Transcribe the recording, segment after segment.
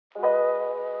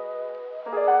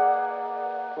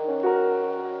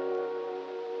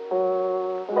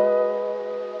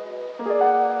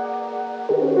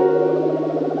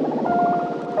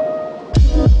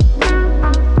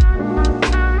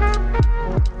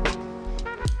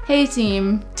Hey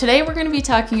team, today we're going to be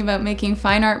talking about making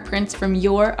fine art prints from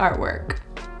your artwork.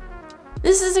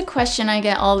 This is a question I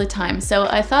get all the time, so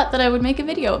I thought that I would make a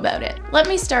video about it. Let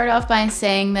me start off by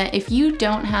saying that if you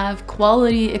don't have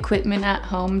quality equipment at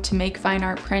home to make fine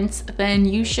art prints, then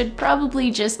you should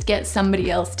probably just get somebody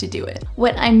else to do it.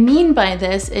 What I mean by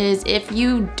this is if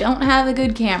you don't have a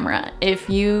good camera, if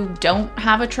you don't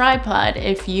have a tripod,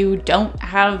 if you don't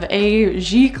have a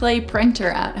Giclee printer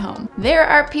at home. There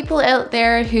are people out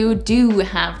there who do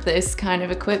have this kind of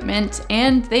equipment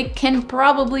and they can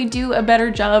probably do a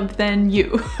better job than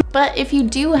you. But if you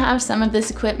do have some of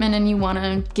this equipment and you want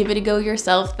to give it a go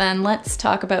yourself, then let's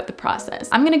talk about the process.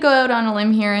 I'm gonna go out on a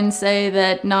limb here and say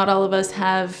that not all of us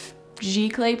have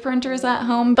Giclee printers at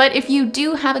home, but if you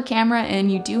do have a camera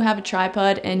and you do have a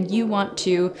tripod and you want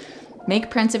to make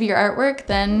prints of your artwork,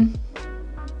 then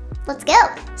let's go!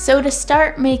 So to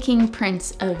start making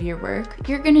prints of your work,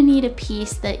 you're gonna need a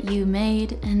piece that you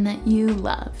made and that you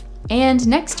love. And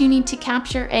next you need to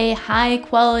capture a high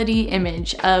quality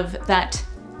image of that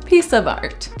piece of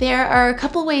art. There are a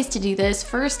couple ways to do this.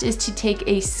 First is to take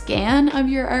a scan of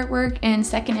your artwork, and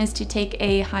second is to take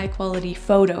a high quality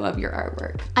photo of your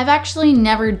artwork. I've actually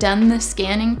never done the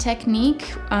scanning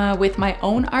technique with my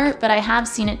own art, but I have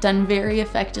seen it done very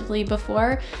effectively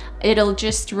before. It'll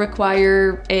just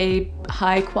require a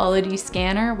high quality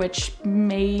scanner, which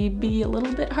may be a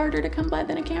little bit harder to come by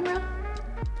than a camera.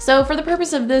 So for the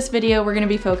purpose of this video, we're going to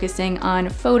be focusing on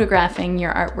photographing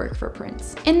your artwork for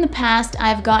prints. In the past,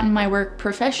 I've gotten my work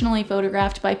professionally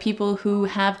photographed by people who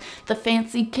have the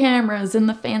fancy cameras and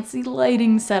the fancy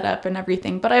lighting setup and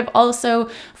everything, but I've also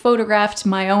photographed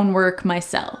my own work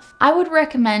myself. I would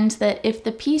recommend that if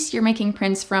the piece you're making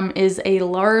prints from is a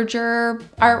larger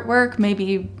artwork,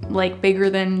 maybe like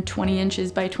bigger than 20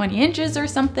 inches by 20 inches or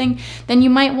something, then you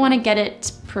might want to get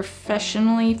it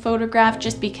professionally photographed,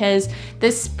 just because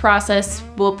this process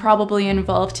will probably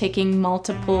involve taking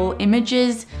multiple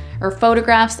images or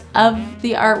photographs of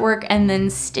the artwork and then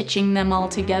stitching them all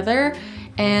together.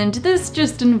 And this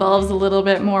just involves a little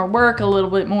bit more work, a little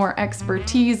bit more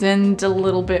expertise, and a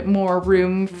little bit more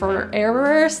room for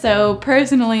error. So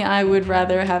personally, I would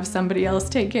rather have somebody else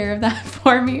take care of that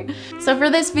for me. So for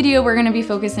this video, we're gonna be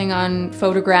focusing on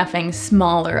photographing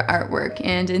smaller artwork,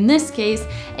 and in this case,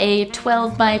 a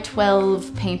 12 by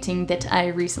 12 painting that I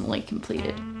recently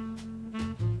completed.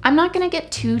 I'm not gonna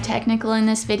get too technical in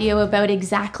this video about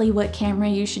exactly what camera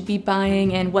you should be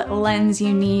buying and what lens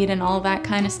you need and all that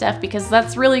kind of stuff, because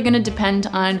that's really gonna depend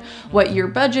on what your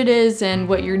budget is and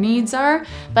what your needs are,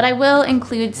 but I will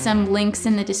include some links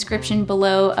in the description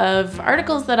below of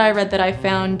articles that I read that I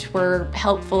found were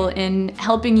helpful in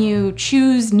helping you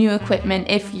choose new equipment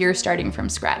if you're starting from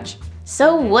scratch.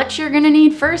 So what you're gonna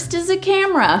need first is a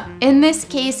camera. In this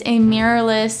case, a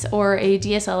mirrorless or a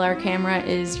DSLR camera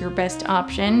is your best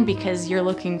option because you're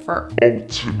looking for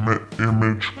ultimate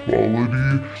image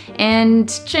quality. And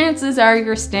chances are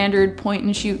your standard point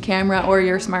and shoot camera or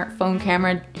your smartphone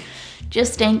camera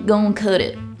just ain't gonna cut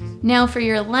it. Now for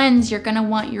your lens, you're gonna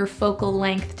want your focal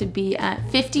length to be at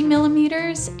 50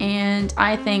 millimeters, and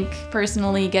I think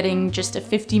personally getting just a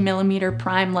 50 millimeter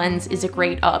prime lens is a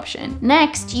great option.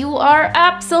 Next, you are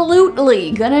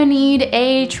absolutely gonna need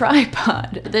a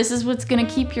tripod. This is what's gonna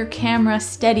keep your camera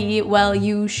steady while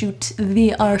you shoot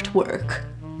the artwork.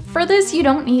 For this, you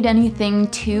don't need anything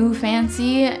too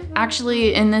fancy.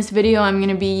 Actually, in this video, I'm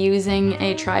gonna be using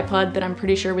a tripod that I'm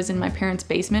pretty sure was in my parents'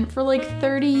 basement for like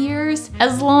 30 years.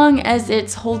 As long as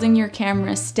it's holding your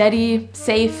camera steady,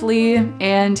 safely,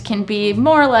 and can be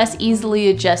more or less easily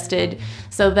adjusted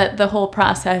so that the whole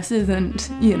process isn't,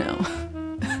 you know,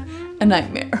 a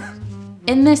nightmare.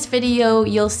 In this video,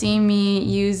 you'll see me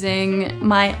using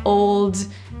my old,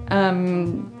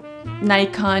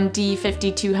 Nikon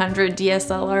D5200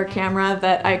 DSLR camera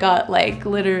that I got like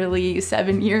literally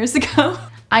 7 years ago.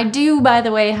 I do, by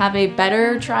the way, have a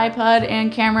better tripod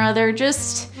and camera. They're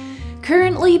just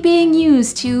currently being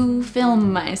used to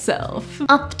film myself.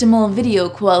 Optimal video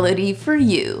quality for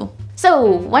you. So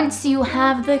once you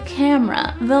have the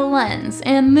camera, the lens,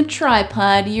 and the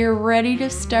tripod, you're ready to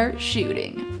start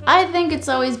shooting. I think it's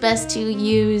always best to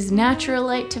use natural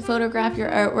light to photograph your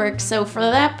artwork, so for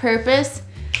that purpose,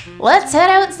 let's head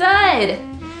outside!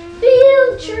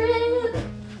 Field trip!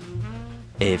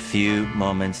 A few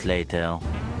moments later.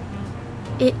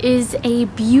 It is a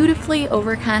beautifully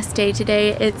overcast day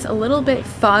today. It's a little bit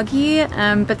foggy,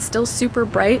 but still super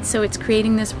bright, so it's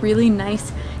creating this really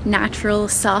nice, natural,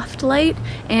 soft light,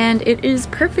 and it is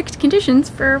perfect conditions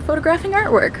for photographing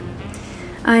artwork.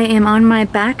 I am on my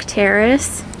back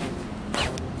terrace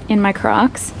in my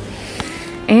Crocs,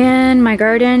 and my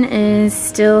garden is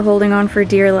still holding on for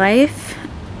dear life.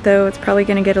 though. It's probably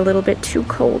gonna get a little bit too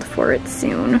cold for it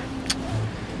soon.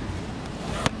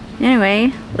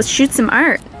 Anyway, let's shoot some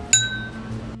art.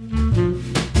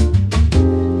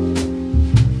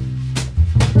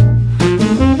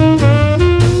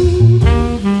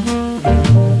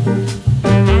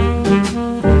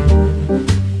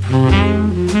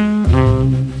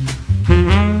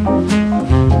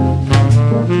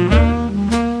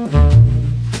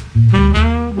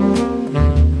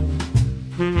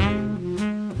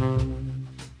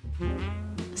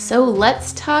 So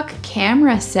let's talk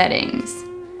camera settings.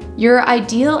 Your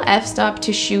ideal f-stop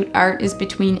to shoot art is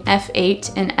between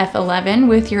f8 and f11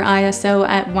 with your ISO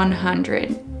at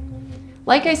 100.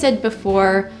 Like I said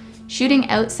before, shooting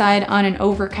outside on an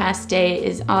overcast day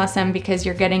is awesome because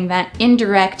you're getting that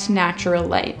indirect natural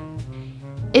light.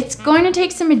 It's going to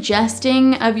take some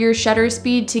adjusting of your shutter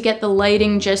speed to get the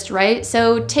lighting just right,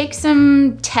 so take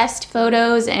some test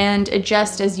photos and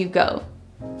adjust as you go.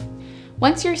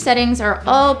 Once your settings are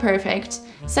all perfect,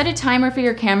 set a timer for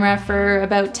your camera for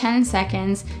about 10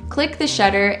 seconds, click the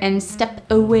shutter, and step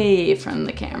away from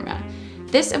the camera.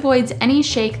 This avoids any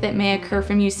shake that may occur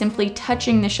from you simply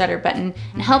touching the shutter button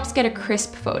and helps get a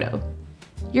crisp photo.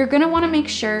 You're gonna wanna make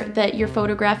sure that you're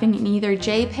photographing in either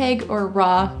JPEG or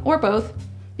RAW, or both,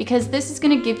 because this is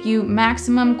gonna give you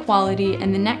maximum quality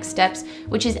in the next steps,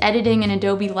 which is editing in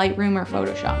Adobe Lightroom or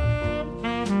Photoshop.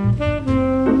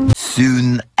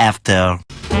 Soon after.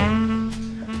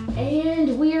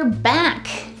 And we're back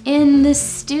in the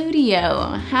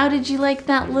studio. How did you like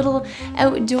that little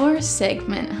outdoor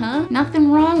segment, huh?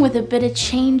 Nothing wrong with a bit of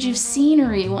change of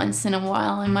scenery once in a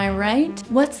while, am I right?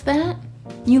 What's that?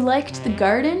 You liked the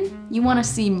garden? You want to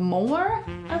see more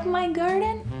of my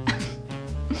garden?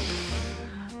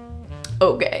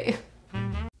 Okay.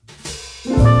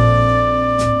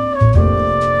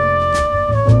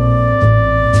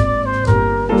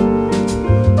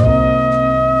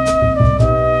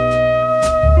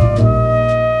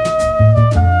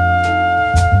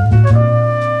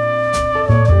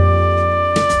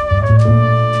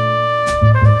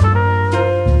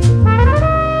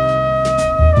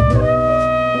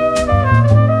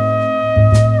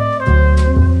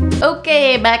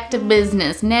 Okay, back to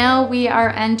business. Now we are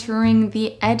entering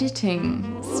the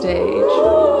editing stage.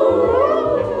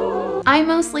 I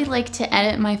mostly like to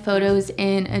edit my photos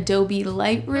in Adobe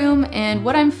Lightroom, and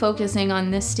what I'm focusing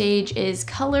on this stage is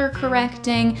color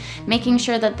correcting, making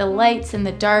sure that the lights and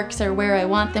the darks are where I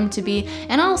want them to be,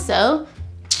 and also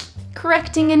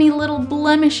correcting any little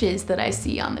blemishes that I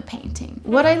see on the painting.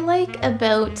 What I like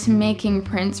about making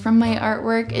prints from my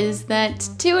artwork is that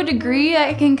to a degree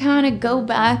I can kind of go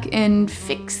back and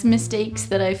fix mistakes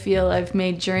that I feel I've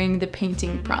made during the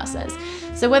painting process.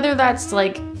 So whether that's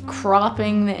like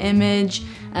cropping the image,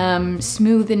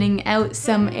 smoothing out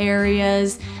some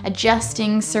areas,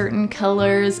 adjusting certain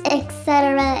colors,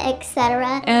 etc.,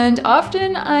 etc. And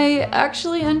often I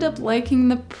actually end up liking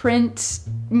the print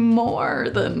more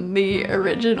than the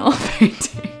original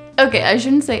painting. Okay, I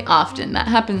shouldn't say often, that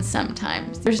happens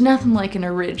sometimes. There's nothing like an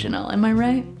original, am I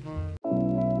right?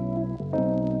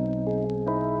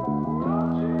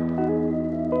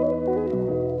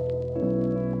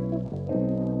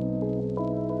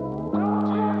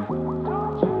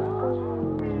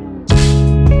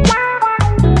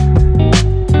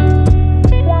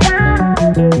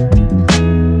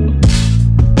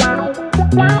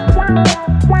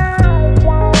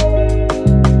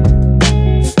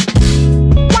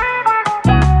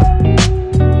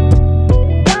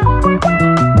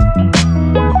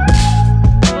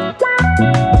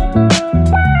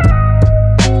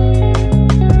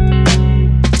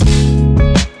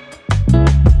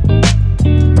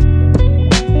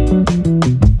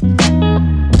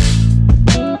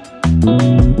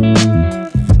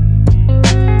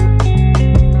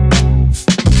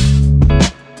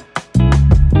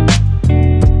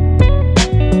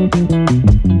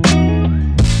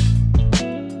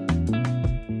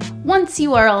 Once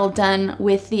you are all done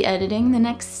with the editing, the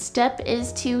next step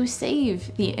is to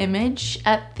save the image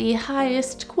at the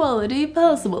highest quality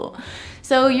possible.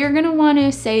 So you're gonna want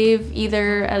to save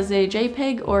either as a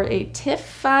JPEG or a TIFF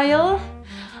file.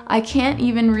 I can't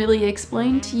even really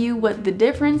explain to you what the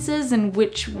difference is and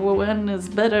which one is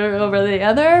better over the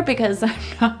other because I'm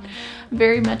not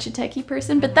very much a techie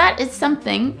person, but that is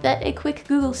something that a quick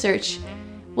Google search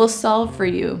will solve for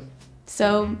you.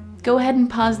 So go ahead and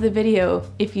pause the video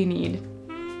if you need.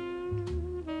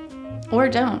 Or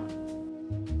don't.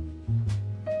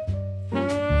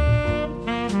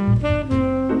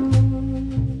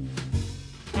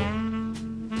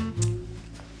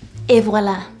 Et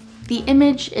voila. The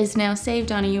image is now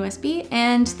saved on a USB,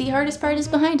 and the hardest part is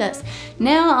behind us.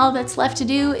 Now all that's left to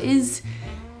do is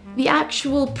the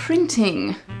actual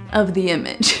printing of the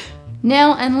image.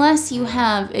 Now, unless you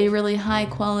have a really high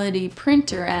quality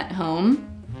printer at home,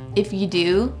 if you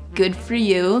do, good for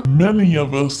you. Many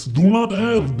of us do not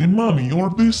have the money or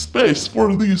the space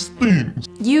for these things.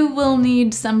 You will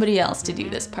need somebody else to do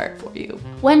this part for you.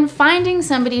 When finding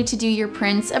somebody to do your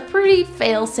prints, a pretty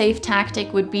fail-safe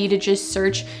tactic would be to just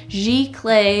search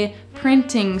Giclee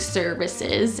Printing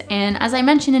services. And as I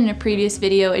mentioned in a previous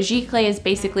video, a giclée is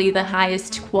basically the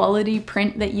highest quality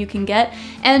print that you can get.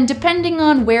 And depending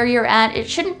on where you're at, it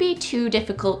shouldn't be too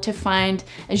difficult to find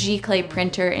a giclée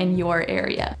printer in your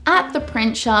area. At the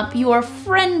print shop, your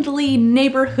friendly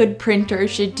neighborhood printer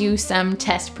should do some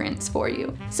test prints for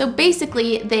you. So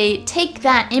basically, they take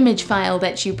that image file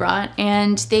that you brought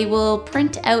and they will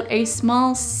print out a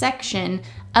small section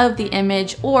of the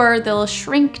image, or they'll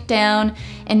shrink down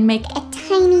and make A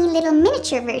tiny little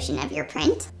miniature version of your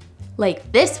print.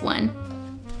 like this one.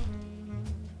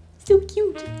 So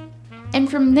cute. And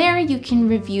from there you can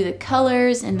review the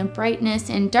colors and the brightness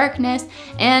and darkness,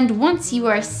 and once you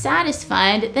are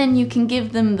satisfied, then you can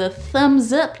give them the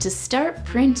thumbs up to start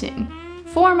printing.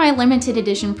 For my limited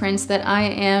edition prints that I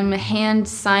am hand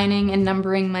signing and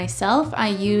numbering myself, I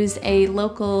use a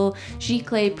local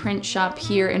Giclee print shop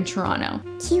here in Toronto.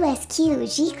 QSQ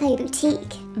Giclee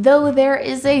Boutique. Though there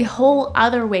is a whole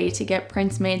other way to get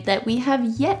prints made that we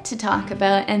have yet to talk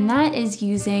about, and that is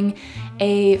using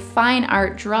a fine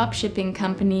art dropshipping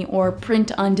company or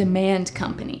print-on-demand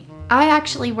company. I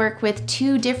actually work with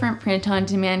 2 different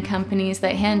print-on-demand companies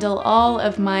that handle all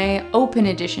of my open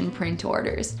edition print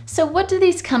orders. So what do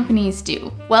these companies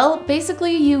do? Well,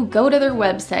 basically you go to their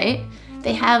website.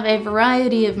 They have a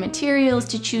variety of materials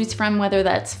to choose from, whether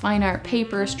that's fine art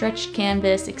paper, stretched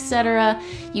canvas, etc.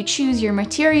 You choose your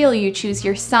material, you choose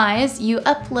your size, you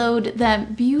upload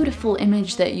that beautiful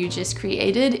image that you just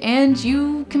created, and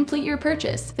you complete your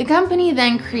purchase. The company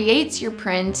then creates your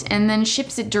print and then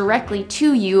ships it directly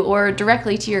to you or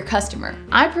directly to your customer.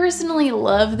 I personally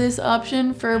love this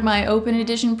option for my open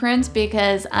edition prints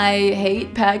because I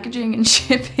hate packaging and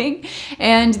shipping,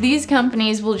 and these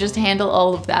companies will just handle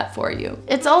all of that for you.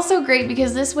 It's also great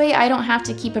because this way I don't have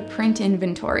to keep a print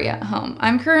inventory at home.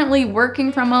 I'm currently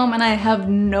working from home and I have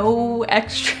no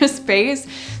extra space,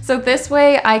 so this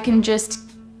way I can just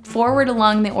forward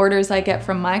along the orders I get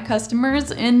from my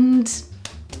customers and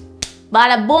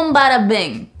bada boom, bada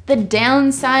bing. The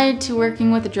downside to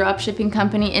working with a dropshipping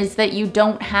company is that you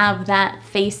don't have that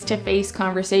face-to-face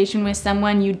conversation with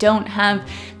someone. You don't have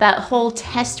that whole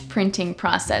test printing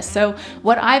process. So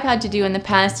what I've had to do in the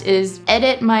past is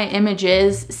edit my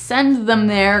images, send them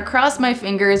there, cross my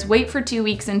fingers, wait for 2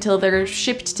 weeks until they're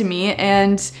shipped to me,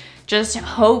 and just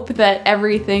hope that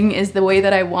everything is the way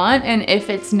that I want. And if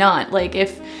it's not, like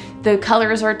if the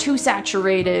colors are too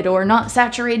saturated or not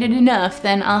saturated enough,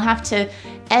 then I'll have to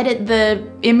edit the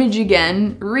image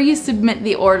again, resubmit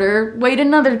the order, wait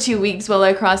another 2 weeks while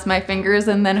I cross my fingers,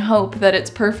 and then hope that it's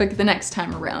perfect the next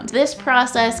time around. This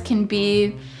process can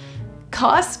be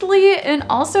costly and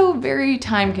also very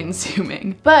time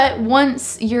consuming. But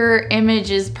once your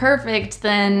image is perfect,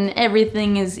 then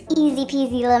everything is Easy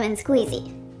peasy lemon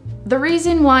squeezy. The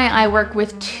reason why I work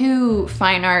with 2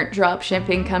 fine art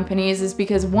dropshipping companies is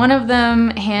because one of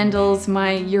them handles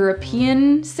my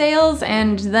European sales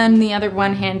and then the other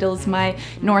one handles my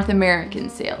North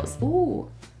American sales. Ooh,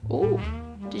 ooh,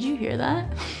 did you hear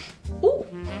that? Ooh,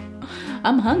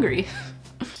 I'm hungry.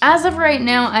 As of right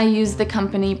now, I use the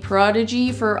company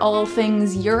Prodigi for all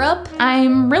things Europe.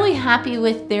 I'm really happy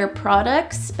with their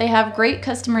products. They have great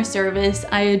customer service.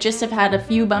 I just have had a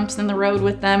few bumps in the road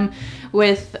with them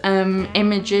with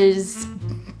images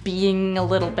being a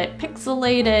little bit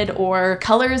pixelated or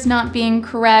colors not being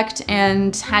correct,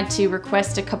 and had to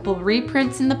request a couple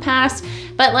reprints in the past.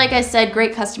 But like I said,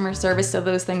 great customer service, so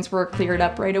those things were cleared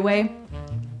up right away.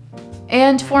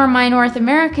 And for my North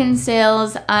American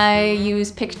sales, I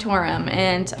use Pictorem,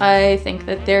 and I think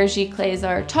that their giclées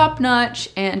are top-notch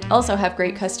and also have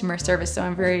great customer service, so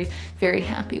I'm very, very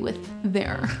happy with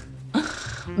their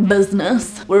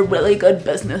business. We're really good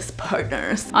business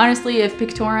partners. Honestly, if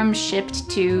Pictorem shipped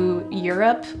to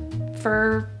Europe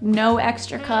for no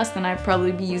extra cost, then I'd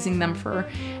probably be using them for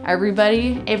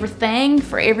everybody, everything,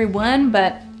 for everyone,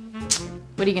 but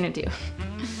what are you gonna do?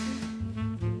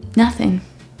 Nothing.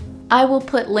 I will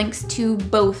put links to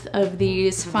both of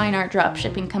these fine art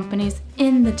dropshipping companies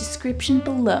in the description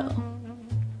below.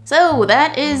 So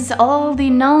that is all the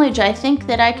knowledge I think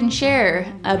that I can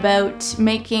share about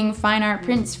making fine art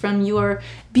prints from your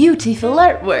beautiful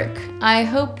artwork. I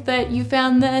hope that you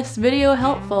found this video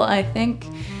helpful. I think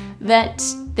that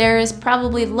there is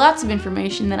probably lots of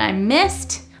information that I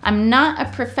missed. I'm not a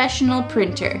professional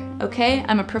printer, okay?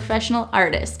 I'm a professional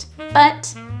artist,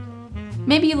 but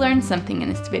maybe you learned something in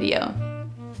this video.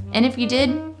 And if you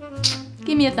did,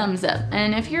 give me a thumbs up.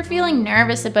 And if you're feeling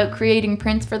nervous about creating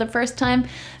prints for the first time,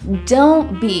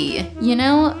 don't be. You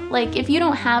know, like if you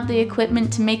don't have the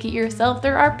equipment to make it yourself,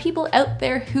 there are people out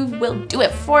there who will do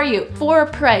it for you for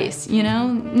a price, you know?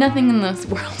 Nothing in this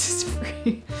world is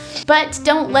free. But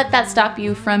don't let that stop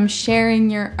you from sharing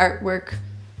your artwork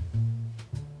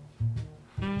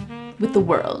with the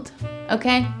world,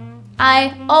 okay?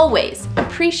 I always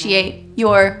appreciate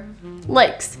your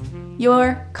likes,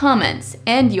 your comments,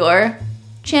 and your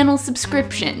channel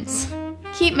subscriptions.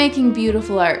 Keep making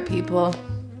beautiful art, people.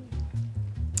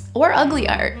 Or ugly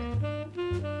art.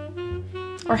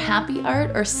 Or happy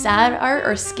art, or sad art,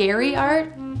 or scary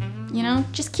art. You know,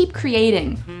 just keep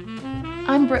creating.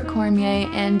 I'm Brooke Cormier,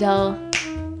 and I'll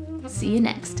see you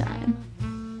next time.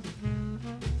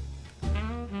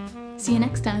 See you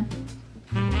next time.